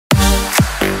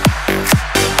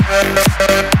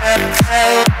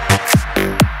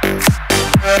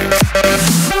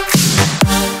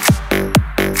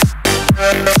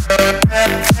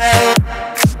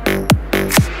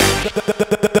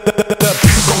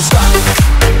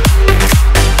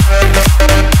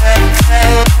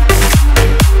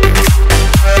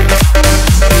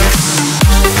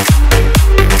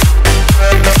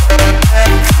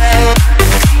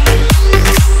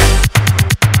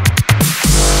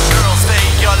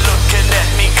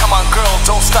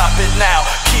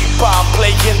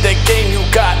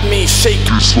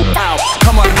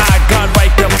Come on, I got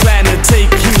right the plan to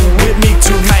take you with me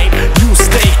tonight. You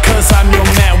stay, cause I'm your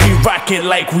man. We rock it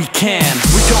like we can.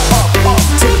 We go up, up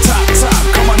to the top, top.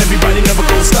 Come on, everybody, never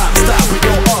go stop, stop. We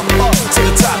go up, up to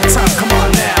the top, top. Come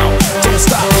on now, don't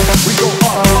stop. We go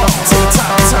up, up to the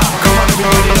top, top. Come on,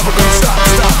 everybody, never go stop,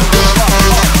 stop. We go up,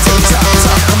 up to the top,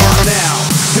 top. Come on now,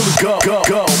 here we go, go,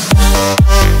 go.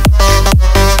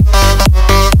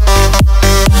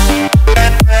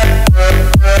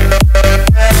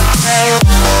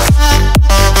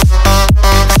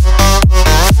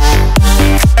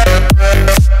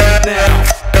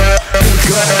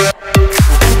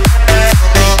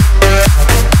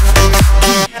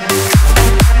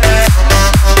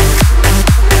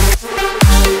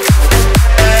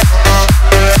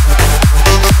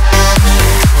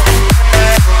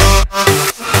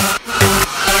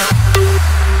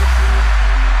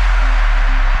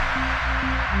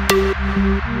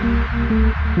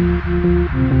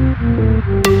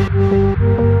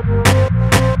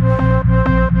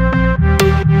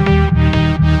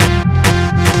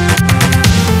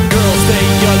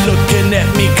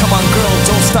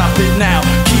 Stop it now,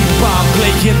 keep on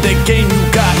playing the game, you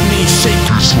got me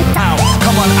shaking out.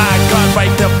 Come on, I got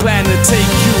right the plan to take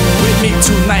you with me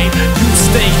tonight. You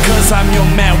stay, cause I'm your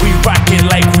man, we rock it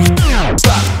like we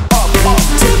stop, up, up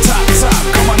to the top, top.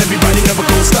 Come on everybody, never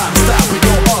go stop, stop. We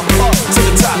go up, up to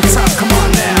the top, top. Come on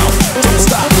now, don't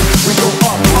stop. We go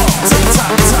up, up to the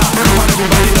top, top. Come on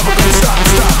everybody, never go stop,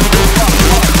 stop. We go up,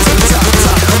 up to the top,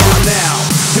 top. Come on now,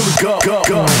 here we go, go,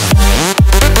 go.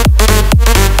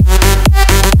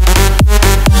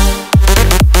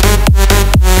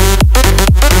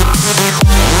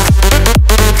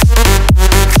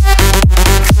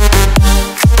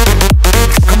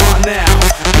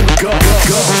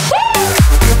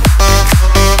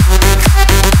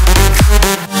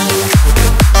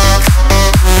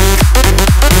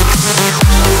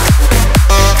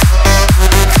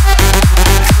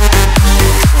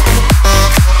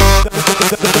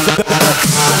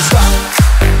 Don't stop.